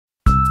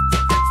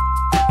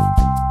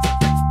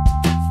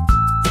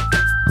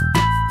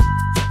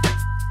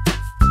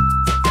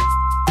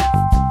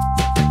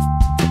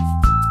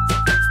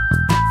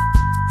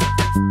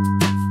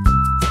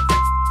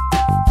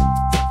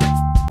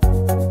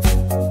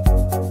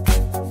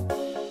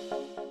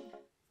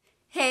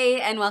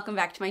and welcome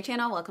back to my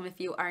channel. Welcome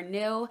if you are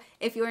new.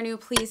 If you are new,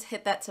 please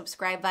hit that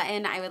subscribe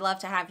button. I would love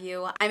to have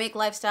you. I make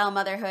lifestyle,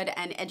 motherhood,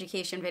 and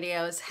education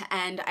videos,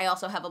 and I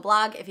also have a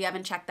blog. If you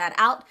haven't checked that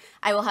out,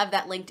 I will have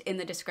that linked in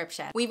the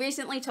description. We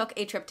recently took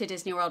a trip to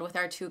Disney World with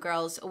our two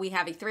girls. We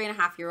have a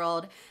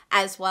 3.5-year-old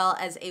as well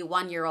as a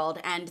 1-year-old,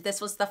 and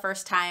this was the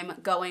first time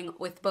going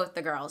with both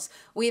the girls.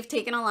 We've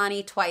taken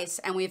Alani twice,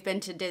 and we've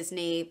been to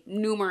Disney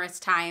numerous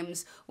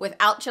times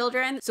without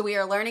children, so we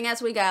are learning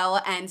as we go,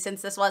 and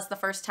since this was the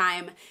first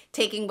time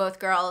taking both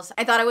girls,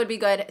 I thought it would be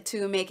good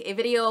to make a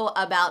video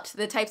about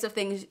the types of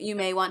things you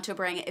may want to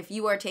bring if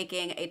you are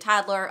taking a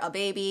toddler, a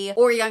baby,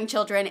 or young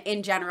children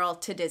in general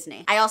to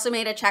Disney. I also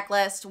made a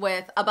checklist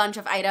with a bunch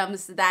of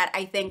items that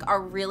I think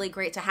are really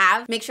great to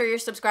have. Make sure you're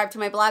subscribed to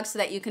my blog so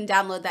that you can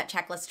download that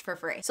checklist for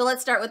free. So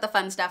let's start with the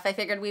fun stuff. I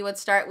figured we would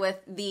start with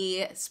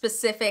the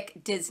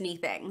specific Disney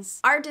things.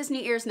 Are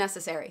Disney ears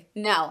necessary?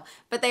 No,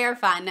 but they are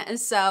fun.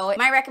 So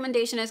my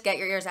recommendation is get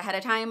your ears ahead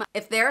of time.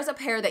 If there's a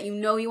pair that you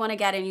know you want to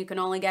get and you can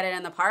only get it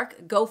in the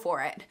park, go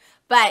for it.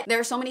 But there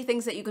are so many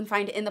things that you can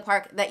find in the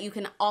park that you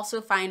can also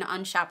find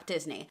on Shop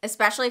Disney,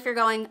 especially if you're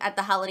going at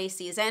the holiday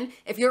season.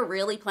 If you're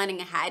really planning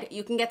ahead,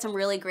 you can get some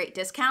really great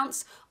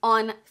discounts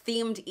on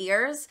themed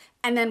ears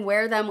and then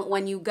wear them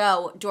when you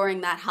go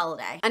during that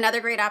holiday.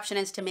 Another great option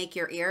is to make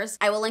your ears.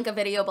 I will link a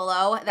video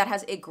below that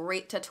has a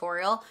great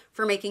tutorial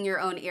for making your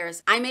own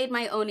ears. I made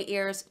my own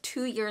ears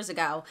 2 years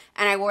ago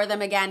and I wore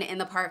them again in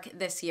the park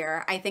this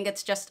year. I think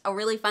it's just a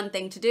really fun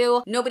thing to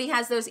do. Nobody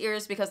has those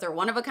ears because they're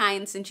one of a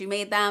kind since you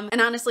made them,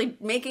 and honestly,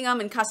 making them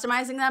and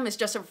customizing them is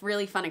just a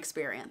really fun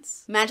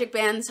experience. Magic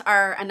bands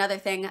are another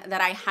thing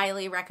that I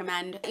highly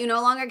recommend. You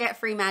no longer get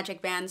free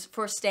magic bands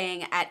for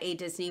staying at a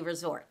Disney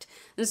resort.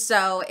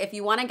 So if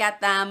you want to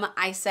get them,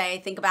 I say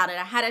think about it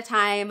ahead of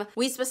time.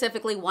 We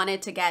specifically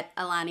wanted to get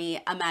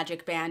Alani a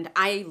magic band.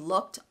 I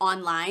looked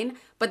online,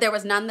 but there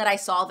was none that I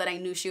saw that I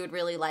knew she would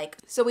really like.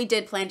 So we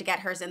did plan to get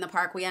hers in the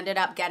park. We ended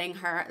up getting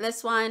her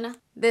this one.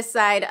 This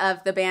side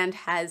of the band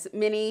has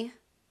Minnie,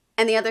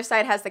 and the other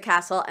side has the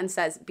castle and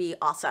says, "Be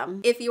awesome."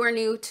 If you are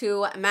new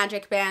to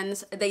magic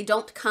bands, they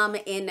don't come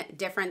in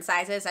different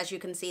sizes. As you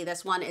can see,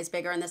 this one is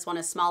bigger and this one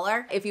is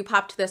smaller. If you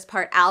popped this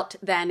part out,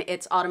 then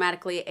it's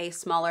automatically a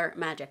smaller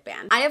magic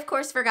band. I, of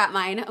course, forgot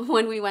mine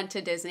when we went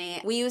to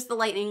Disney. We used the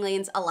lightning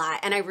lanes a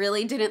lot, and I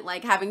really didn't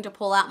like having to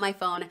pull out my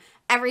phone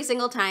every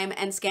single time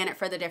and scan it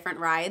for the different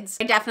rides.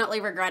 I definitely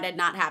regretted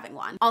not having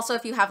one. Also,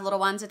 if you have little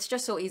ones, it's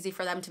just so easy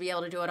for them to be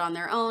able to do it on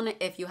their own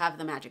if you have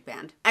the magic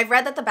band. I've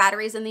read that the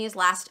batteries in these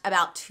last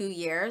about 2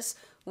 years.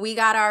 We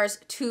got ours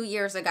 2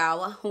 years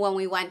ago when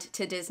we went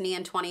to Disney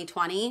in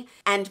 2020,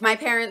 and my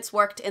parents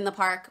worked in the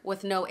park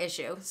with no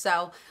issue.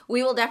 So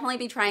we will definitely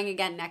be trying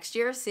again next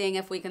year, seeing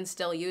if we can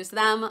still use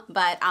them,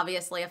 but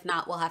obviously if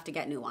not, we'll have to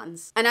get new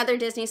ones. Another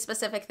Disney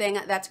specific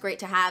thing that's great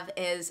to have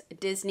is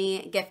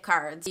Disney gift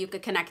cards. You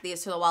could connect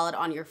these to the wallet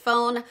on your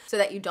phone so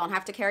that you don't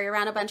have to carry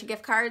around a bunch of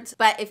gift cards.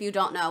 But if you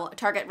don't know,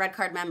 Target Red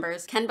Card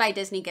members can buy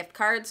Disney gift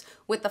cards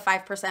with the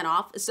 5%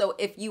 off. So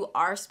if you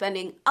are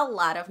spending a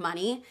lot of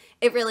money,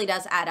 it really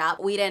does add up.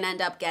 We didn't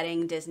end up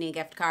getting Disney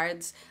gift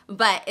cards,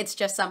 but it's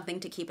just something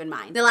to keep in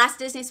mind. The last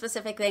Disney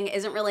specific thing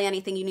isn't really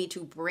anything you need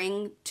to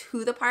bring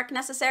to the park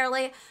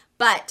necessarily,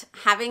 but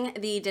having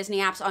the Disney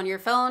apps on your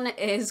phone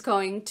is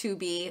going to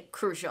be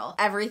crucial.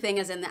 Everything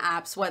is in the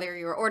apps, whether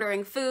you're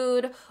ordering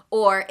food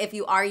or if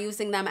you are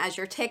using them as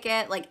your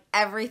ticket, like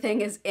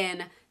everything is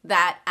in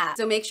that app.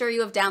 So make sure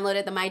you have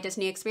downloaded the My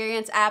Disney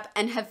Experience app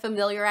and have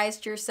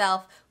familiarized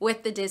yourself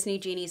with the Disney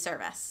Genie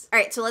service. All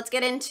right, so let's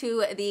get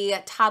into the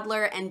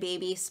toddler and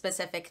baby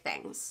specific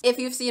things. If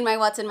you've seen my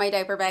What's in My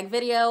Diaper Bag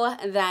video,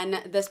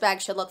 then this bag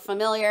should look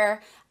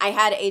familiar. I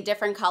had a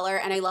different color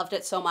and I loved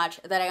it so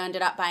much that I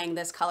ended up buying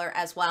this color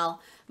as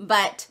well.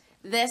 But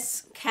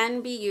this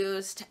can be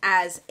used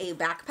as a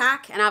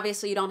backpack, and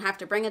obviously you don't have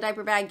to bring a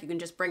diaper bag, you can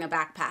just bring a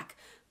backpack.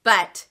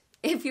 But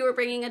if you were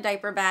bringing a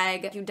diaper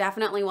bag, you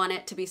definitely want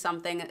it to be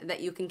something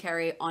that you can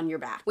carry on your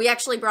back. We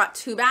actually brought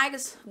 2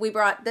 bags. We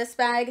brought this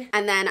bag,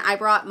 and then I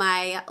brought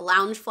my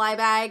Loungefly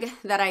bag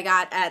that I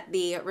got at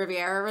the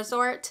Riviera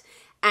Resort.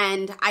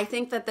 And I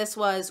think that this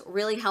was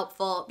really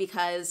helpful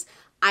because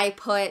I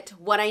put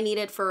what I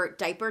needed for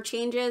diaper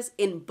changes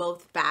in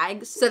both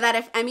bags so that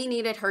if Emmy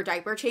needed her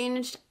diaper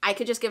changed, I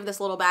could just give this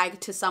little bag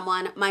to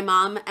someone. My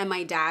mom and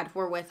my dad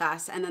were with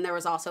us, and then there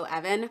was also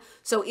Evan.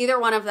 So either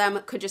one of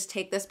them could just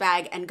take this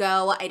bag and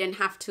go. I didn't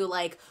have to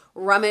like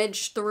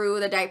rummage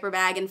through the diaper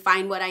bag and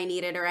find what I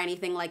needed or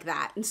anything like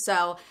that. And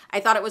so I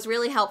thought it was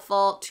really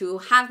helpful to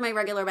have my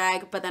regular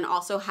bag, but then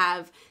also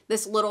have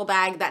this little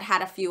bag that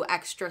had a few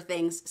extra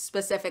things,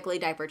 specifically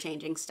diaper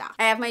changing stuff.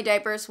 I have my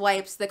diapers,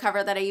 wipes, the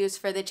cover that I use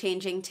for the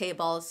changing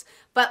tables.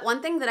 But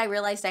one thing that I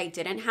realized I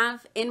didn't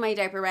have in my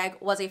diaper bag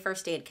was a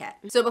first aid kit.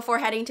 So before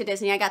heading to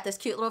Disney, I got this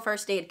cute little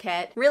first aid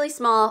kit, really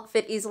small,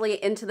 fit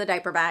easily into the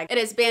diaper bag. It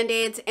is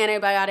Band-Aids,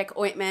 antibiotic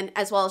ointment,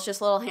 as well as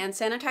just a little hand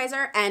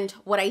sanitizer. And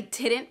what I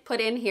didn't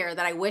put in here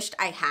that I wished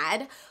I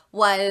had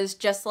was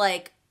just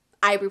like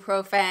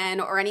ibuprofen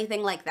or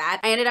anything like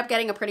that. I ended up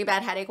getting a pretty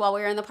bad headache while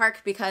we were in the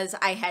park because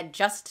I had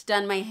just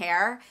done my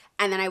hair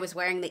and then I was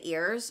wearing the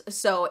ears.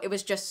 So it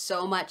was just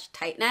so much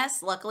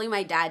tightness. Luckily,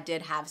 my dad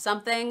did have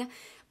something,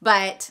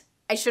 but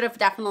I should have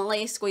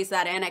definitely squeezed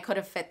that in. I could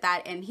have fit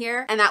that in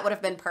here and that would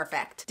have been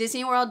perfect.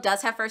 Disney World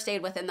does have first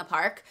aid within the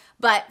park,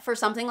 but for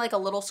something like a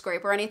little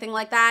scrape or anything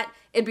like that,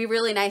 it'd be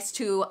really nice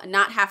to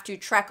not have to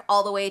trek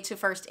all the way to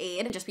first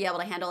aid and just be able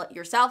to handle it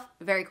yourself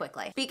very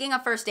quickly. Speaking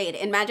of first aid,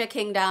 in Magic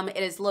Kingdom, it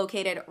is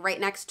located right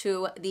next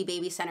to the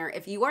baby center.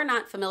 If you are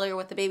not familiar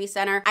with the baby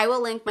center, I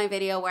will link my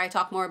video where I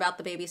talk more about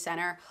the baby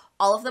center.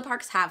 All of the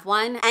parks have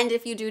one. And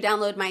if you do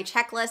download my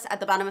checklist, at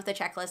the bottom of the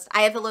checklist,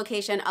 I have the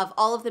location of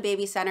all of the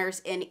baby centers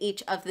in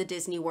each of the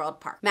Disney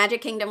World parks.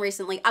 Magic Kingdom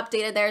recently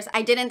updated theirs.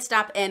 I didn't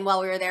stop in while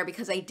we were there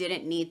because I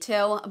didn't need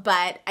to,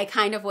 but I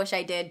kind of wish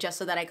I did just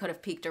so that I could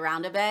have peeked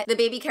around a bit. The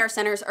baby care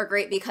centers are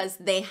great because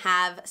they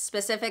have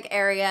specific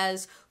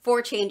areas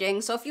for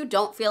changing. So if you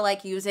don't feel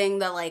like using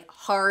the like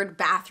hard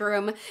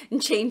bathroom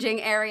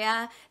changing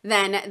area,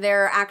 then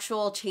there are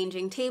actual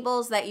changing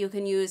tables that you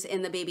can use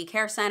in the baby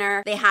care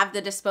center. They have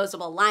the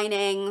disposable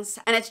linings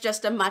and it's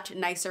just a much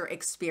nicer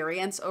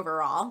experience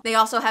overall. They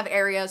also have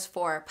areas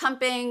for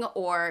pumping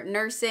or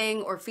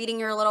nursing or feeding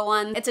your little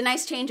one. It's a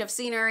nice change of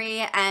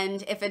scenery,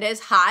 and if it is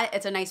hot,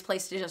 it's a nice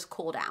place to just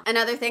cool down.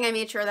 Another thing I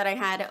made sure that I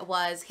had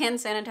was hand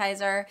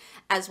sanitizer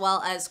as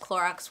well as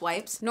Clorox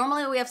wipes.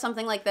 Normally we have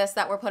something like this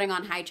that we're putting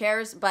on high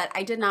chairs, but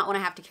I did not want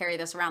to have to carry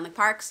this around the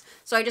parks.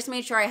 So I just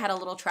made sure I had a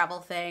little travel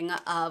thing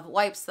of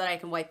wipes that I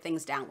can wipe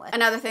things down with.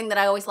 Another thing that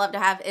I always love to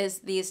have is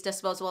these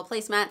disposable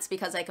placemats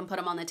because I can put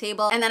them on the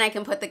table and then I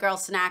can put the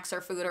girls' snacks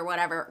or food or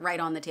whatever right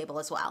on the table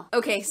as well.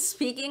 Okay,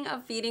 speaking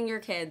of feeding your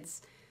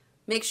kids,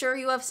 make sure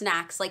you have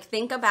snacks. Like,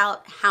 think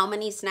about how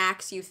many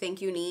snacks you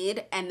think you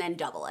need and then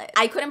double it.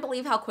 I couldn't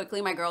believe how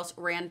quickly my girls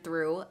ran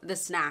through the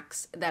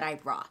snacks that I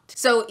brought.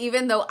 So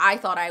even though I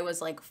thought I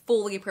was like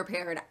fully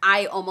prepared,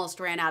 I almost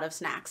ran out of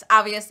snacks.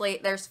 Obviously,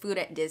 there's food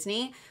at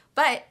Disney,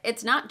 but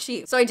it's not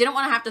cheap. So I didn't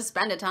want to have to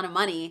spend a ton of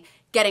money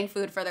getting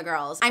food for the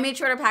girls. I made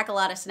sure to pack a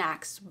lot of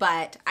snacks,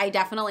 but I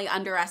definitely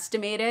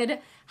underestimated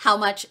how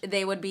much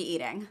they would be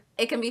eating.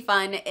 It can be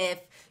fun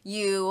if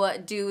you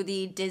do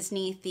the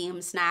Disney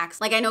theme snacks.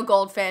 Like, I know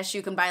Goldfish,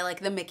 you can buy like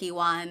the Mickey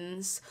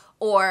ones,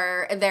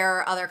 or there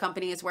are other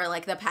companies where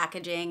like the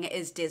packaging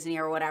is Disney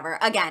or whatever.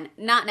 Again,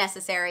 not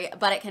necessary,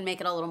 but it can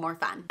make it a little more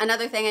fun.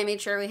 Another thing I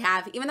made sure we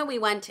have, even though we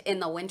went in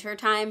the winter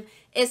time,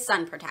 is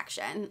sun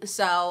protection.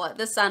 So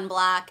the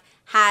sunblock,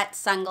 hat,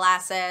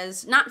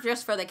 sunglasses, not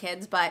just for the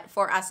kids, but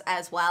for us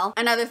as well.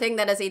 Another thing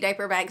that is a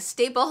diaper bag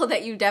staple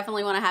that you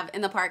definitely want to have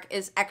in the park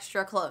is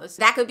extra clothes.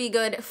 That could be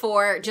good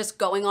for just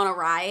going on a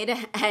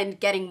ride and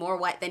getting more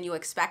wet than you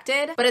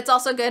expected, but it's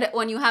also good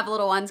when you have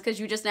little ones because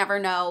you just never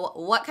know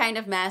what kind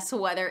of mess,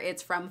 whether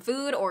it's from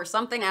food or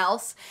something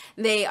else,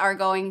 they are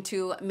going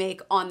to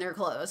make on their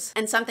clothes.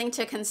 And something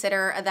to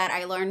consider that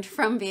I learned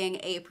from being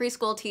a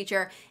preschool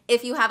teacher,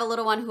 if you have a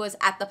little one who is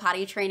at the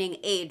potty training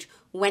age,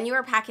 when you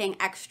are packing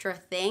extra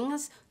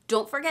things,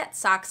 don't forget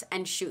socks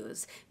and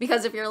shoes,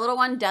 because if your little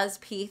one does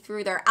pee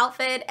through their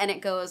outfit and it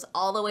goes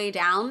all the way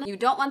down, you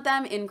don't want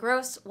them in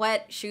gross,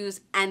 wet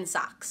shoes and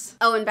socks.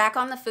 Oh, and back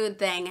on the food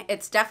thing,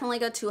 it's definitely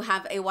good to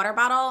have a water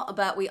bottle,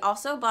 but we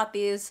also bought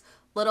these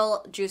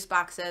little juice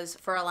boxes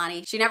for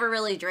Alani. She never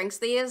really drinks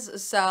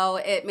these, so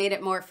it made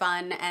it more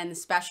fun and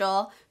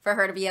special for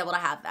her to be able to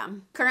have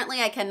them.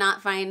 Currently, I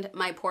cannot find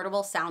my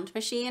portable sound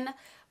machine,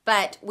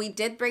 but we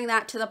did bring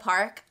that to the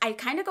park. I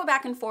kind of go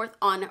back and forth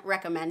on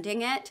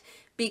recommending it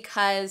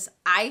because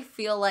I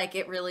feel like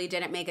it really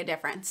didn't make a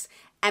difference.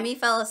 Emmy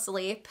fell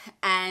asleep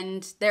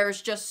and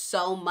there's just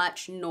so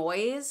much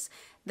noise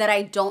that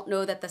I don't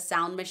know that the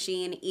sound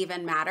machine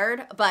even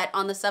mattered. But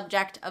on the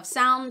subject of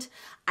sound,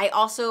 I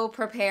also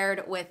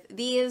prepared with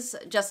these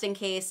just in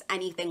case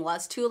anything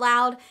was too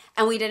loud,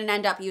 and we didn't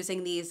end up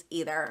using these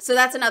either. So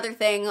that's another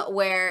thing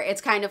where it's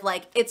kind of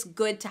like, it's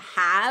good to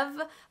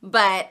have,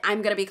 but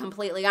I'm gonna be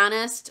completely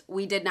honest,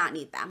 we did not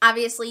need them.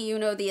 Obviously, you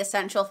know the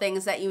essential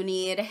things that you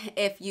need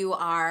if you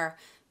are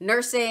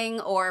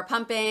nursing or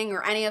pumping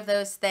or any of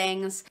those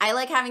things. I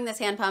like having this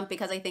hand pump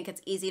because I think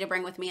it's easy to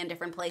bring with me in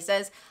different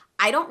places.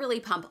 I don't really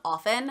pump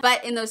often,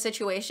 but in those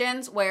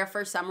situations where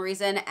for some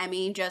reason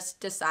Emmy just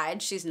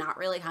decides she's not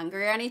really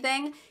hungry or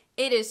anything,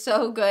 it is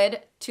so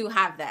good to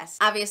have this.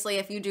 Obviously,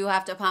 if you do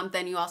have to pump,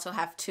 then you also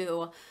have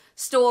to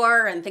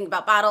store and think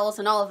about bottles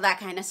and all of that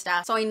kind of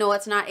stuff. So I know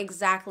it's not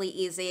exactly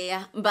easy,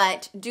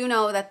 but do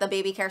know that the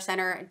baby care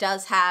center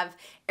does have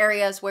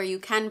areas where you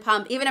can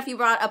pump. Even if you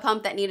brought a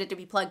pump that needed to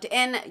be plugged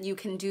in, you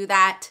can do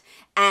that.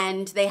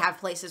 And they have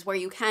places where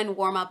you can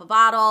warm up a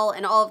bottle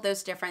and all of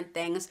those different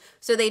things.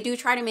 So they do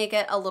try to make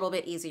it a little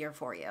bit easier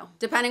for you.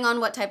 Depending on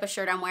what type of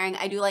shirt I'm wearing,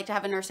 I do like to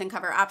have a nursing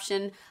cover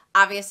option.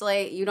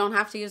 Obviously, you don't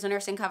have to use a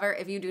nursing cover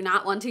if you do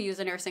not want to use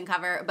a nursing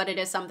cover, but it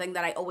is something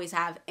that I always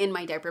have in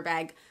my diaper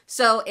bag.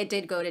 So it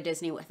did go to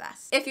Disney with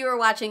us. If you were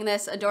watching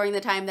this during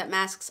the time that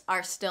masks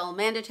are still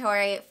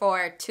mandatory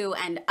for 2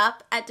 and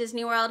up at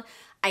Disney World,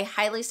 I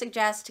highly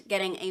suggest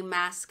getting a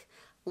mask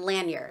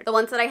lanyard. The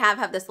ones that I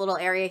have this little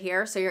area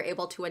here, so you're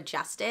able to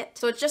adjust it.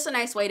 So it's just a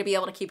nice way to be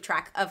able to keep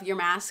track of your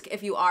mask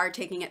if you are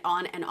taking it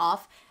on and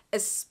off,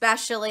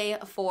 especially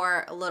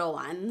for little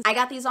ones. I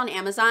got these on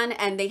Amazon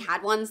and they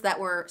had ones that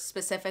were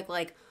specific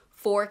like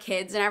for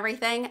kids and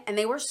everything, and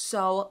they were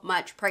so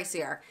much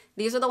pricier.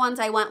 These are the ones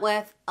I went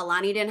with.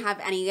 Alani didn't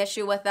have any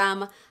issue with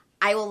them.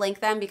 I will link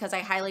them because I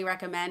highly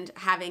recommend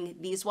having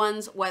these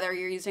ones, whether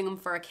you're using them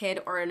for a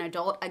kid or an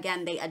adult.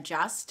 Again, they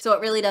adjust, so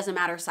it really doesn't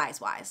matter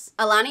size-wise.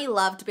 Alani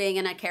loved being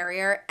in a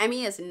carrier.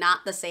 Emmy is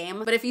not the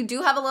same, but if you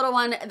do have a little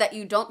one that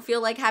you don't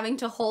feel like having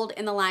to hold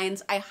in the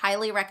lines, I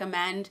highly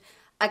recommend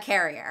a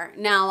carrier.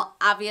 Now,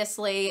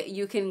 obviously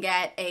you can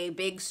get a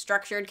big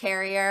structured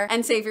carrier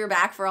and save your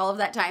back for all of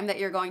that time that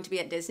you're going to be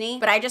at Disney,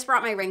 but I just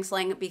brought my ring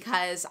sling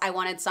because I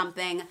wanted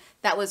something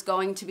that was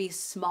going to be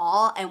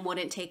small and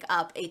wouldn't take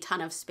up a ton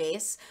of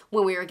space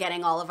when we were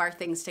getting all of our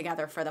things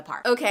together for the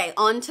park. Okay,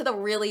 on to the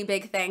really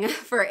big thing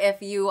for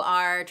if you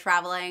are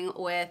traveling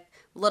with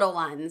little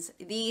ones,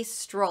 the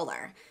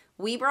stroller.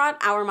 We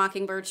brought our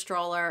Mockingbird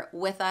stroller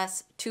with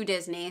us to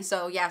Disney.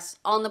 So yes,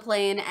 on the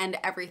plane and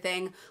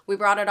everything. We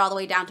brought it all the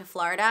way down to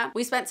Florida.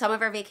 We spent some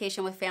of our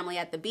vacation with family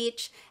at the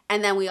beach,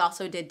 and then we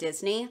also did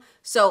Disney.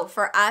 So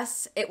for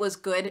us, it was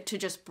good to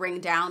just bring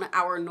down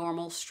our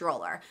normal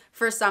stroller.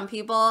 For some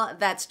people,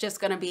 that's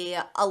just gonna be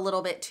a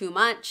little bit too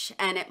much,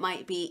 and it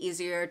might be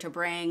easier to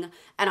bring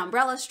an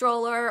umbrella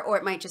stroller, or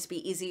it might just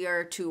be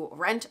easier to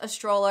rent a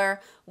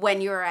stroller when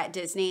you're at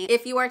Disney.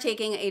 If you are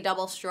taking a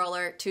double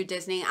stroller to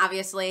Disney,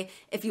 obviously,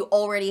 if you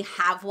already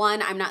have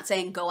one, I'm not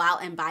saying go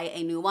out and buy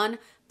a new one,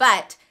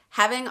 but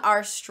having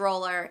our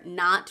stroller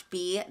not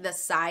be the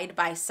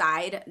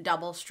side-by-side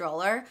double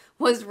stroller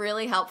was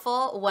really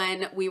helpful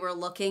when we were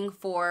looking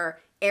for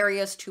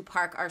areas to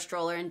park our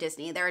stroller in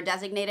Disney. There are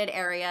designated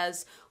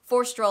areas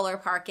for stroller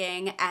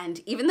parking, and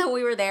even though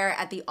we were there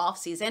at the off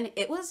season,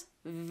 it was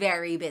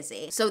very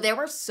busy. So there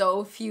were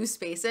so few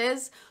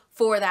spaces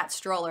for that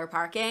stroller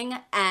parking,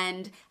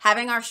 and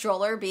having our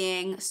stroller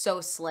being so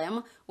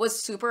slim was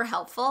super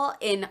helpful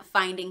in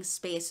finding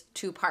space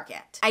to park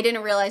it. I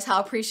didn't realize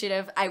how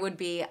appreciative I would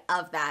be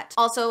of that.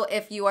 Also,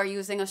 if you are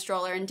using a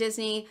stroller in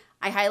Disney,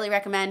 I highly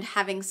recommend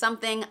having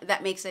something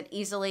that makes it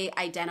easily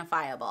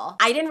identifiable.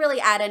 I didn't really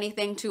add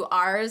anything to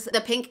ours.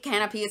 The pink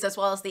canopies as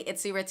well as the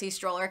Itsy Ritsy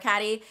stroller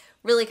caddy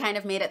really kind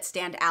of made it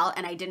stand out,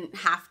 and I didn't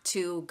have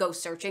to go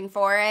searching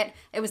for it.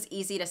 It was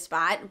easy to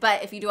spot.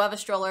 But if you do have a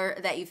stroller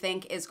that you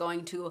think is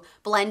going to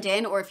blend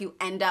in, or if you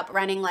end up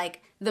renting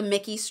like the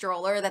Mickey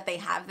stroller that they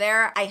have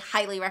there, I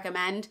highly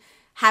recommend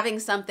having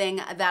something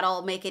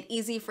that'll make it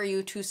easy for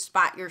you to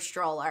spot your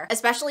stroller,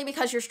 especially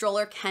because your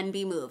stroller can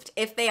be moved.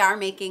 If they are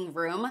making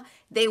room,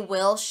 they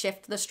will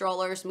shift the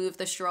strollers, move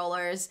the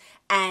strollers,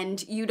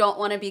 and you don't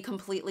want to be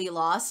completely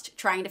lost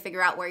trying to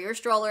figure out where your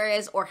stroller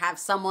is or have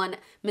someone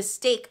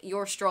mistake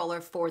your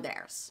stroller for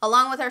theirs.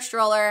 Along with our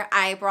stroller,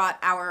 I brought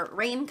our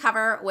rain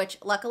cover, which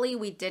luckily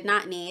we did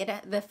not need.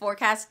 The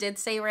forecast did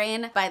say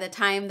rain. By the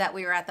time that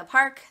we were at the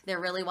park, there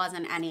really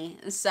wasn't any.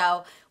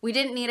 So we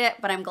didn't need it,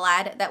 but I'm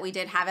glad that we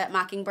did have it.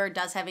 Mockingbird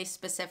does have a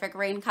specific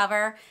rain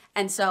cover,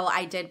 and so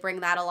I did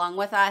bring that along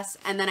with us.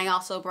 And then I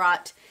also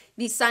brought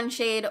the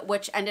sunshade,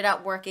 which ended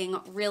up working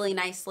really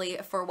nicely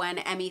for when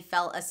Emmy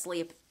fell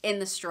asleep in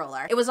the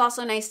stroller. It was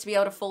also nice to be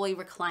able to fully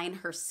recline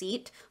her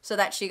seat so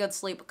that she could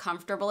sleep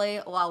comfortably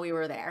while we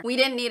were there. We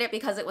didn't need it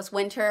because it was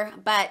winter,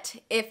 but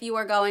if you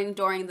are going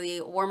during the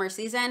warmer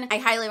season, I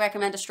highly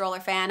recommend a stroller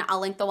fan. I'll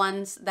link the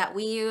ones that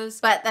we use,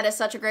 but that is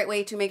such a great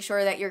way to make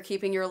sure that you're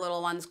keeping your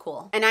little ones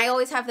cool. And I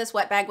always have this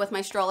wet bag with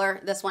my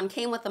stroller. This one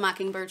came with the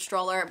Mockingbird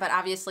stroller, but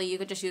obviously you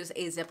could just use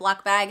a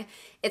Ziploc bag.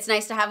 It's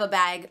nice to have a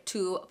bag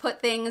to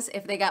put things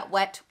if they got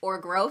wet or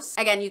gross.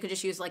 Again, you could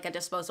just use like a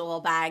disposable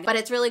bag, but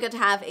it's really good to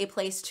have a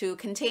place to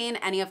contain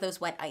any of those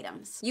wet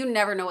items. You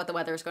never know what the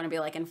weather is going to be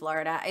like in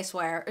Florida, I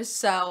swear.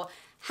 So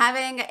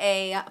having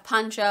a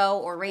poncho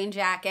or rain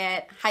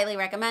jacket, highly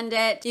recommend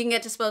it. You can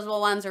get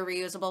disposable ones or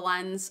reusable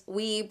ones.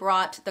 We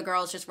brought the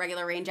girls just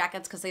regular rain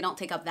jackets because they don't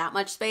take up that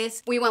much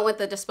space. We went with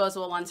the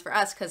disposable ones for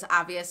us because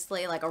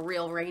obviously like a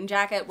real rain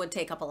jacket would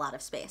take up a lot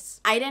of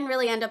space. I didn't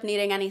really end up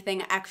needing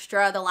anything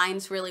extra. The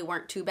lines really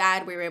weren't too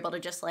bad. We were able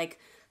to just like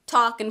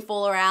talk and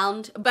fool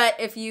around. But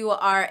if you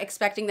are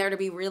expecting there to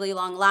be really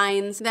long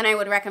lines, then I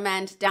would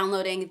recommend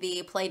downloading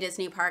the Play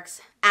Disney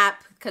Parks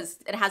app because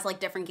it has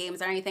like different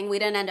games and anything. We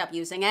didn't end up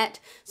using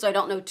it, so I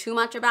don't know too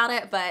much about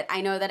it, but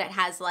I know that it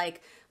has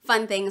like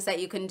fun things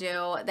that you can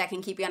do that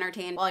can keep you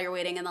entertained while you're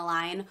waiting in the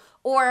line,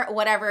 or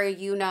whatever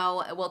you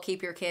know will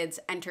keep your kids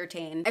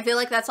entertained. I feel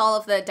like that's all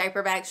of the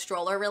diaper bag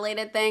stroller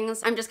related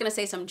things. I'm just gonna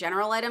say some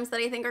general items that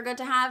I think are good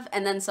to have,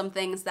 and then some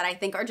things that I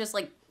think are just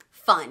like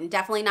fun.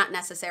 Definitely not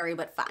necessary,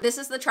 but fun. This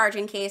is the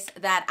charging case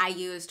that I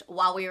used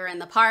while we were in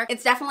the park.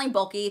 It's definitely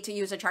bulky to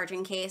use a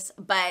charging case,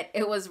 but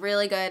it was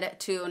really good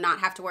to not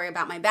have to worry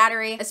about my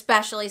battery,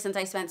 especially since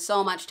I spent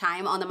so much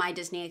time on the My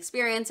Disney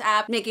Experience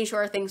app, making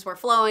sure things were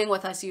flowing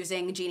with us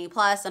using Genie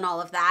Plus and all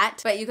of that.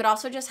 But you could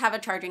also just have a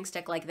charging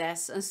stick like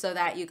this so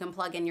that you can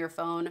plug in your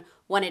phone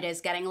when it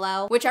is getting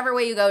low. Whichever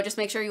way you go, just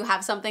make sure you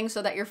have something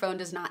so that your phone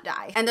does not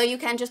die. And though you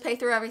can just pay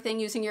through everything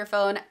using your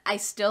phone, I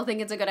still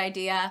think it's a good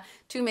idea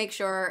to make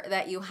sure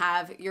that you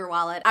have your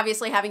wallet.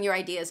 Obviously, having your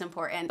ID is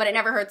important, but it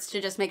never hurts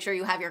to just make sure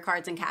you have your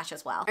cards and cash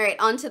as well. All right,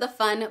 on to the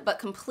fun but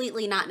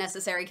completely not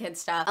necessary kid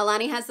stuff.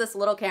 Alani has this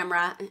little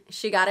camera.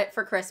 She got it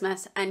for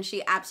Christmas and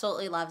she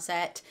absolutely loves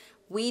it.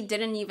 We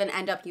didn't even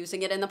end up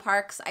using it in the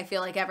parks. I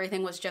feel like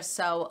everything was just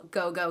so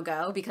go, go,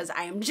 go, because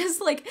I am just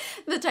like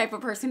the type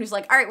of person who's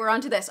like, all right, we're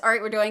on to this. All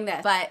right, we're doing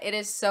this. But it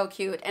is so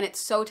cute and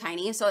it's so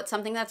tiny. So it's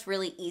something that's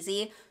really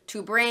easy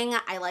to bring.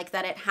 I like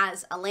that it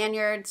has a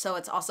lanyard, so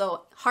it's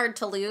also hard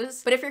to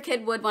lose. But if your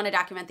kid would want to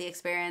document the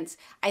experience,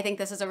 I think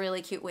this is a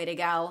really cute way to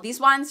go. These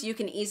wands you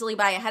can easily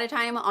buy ahead of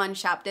time on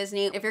Shop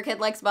Disney. If your kid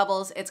likes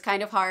bubbles, it's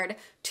kind of hard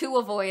to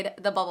avoid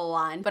the bubble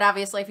wand. But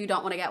obviously, if you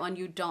don't want to get one,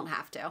 you don't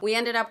have to. We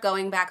ended up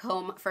going back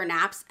home for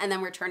naps and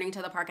then returning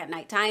to the park at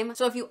nighttime.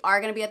 So if you are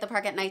going to be at the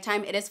park at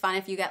nighttime, it is fun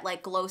if you get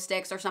like glow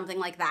sticks or something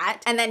like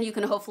that. And then you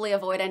can hopefully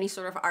avoid any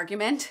sort of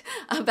argument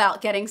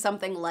about getting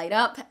something light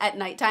up at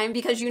nighttime,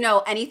 because you know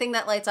anything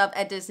that lights up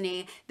at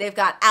Disney, they've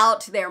got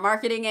out, they're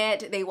marketing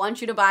it, they want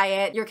you to buy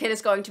it, your kid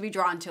is going to be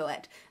drawn to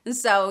it. And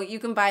so you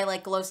can buy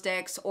like glow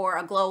sticks or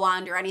a glow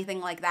wand or anything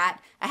like that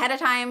ahead of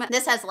time.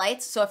 This has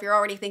lights, so if you're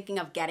already thinking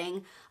of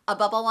getting a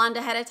bubble wand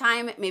ahead of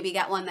time, maybe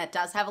get one that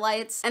does have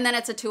lights, and then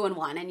it's a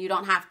 2-in-1 and you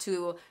don't have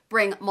to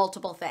bring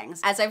multiple things.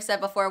 As I've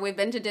said before, we've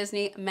been to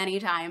Disney many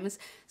times,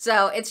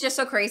 so it's just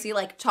so crazy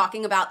like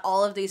talking about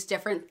all of these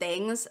different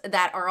things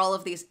that are all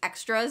of these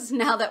extras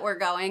now that we're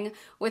going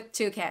with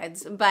 2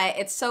 kids, but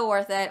it's so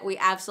worth it. We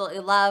absolutely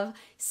love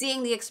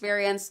seeing the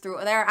experience through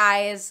their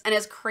eyes, and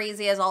as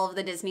crazy as all of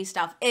the Disney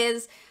stuff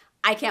is,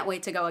 I can't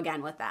wait to go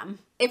again with them.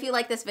 If you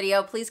like this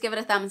video, please give it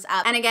a thumbs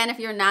up. And again, if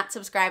you're not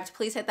subscribed,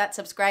 please hit that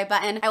subscribe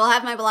button. I will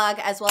have my blog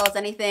as well as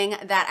anything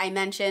that I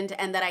mentioned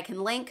and that I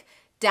can link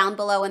down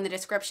below in the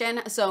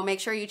description. So make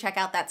sure you check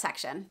out that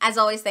section. As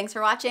always, thanks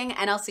for watching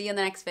and I'll see you in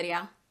the next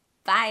video.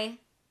 Bye.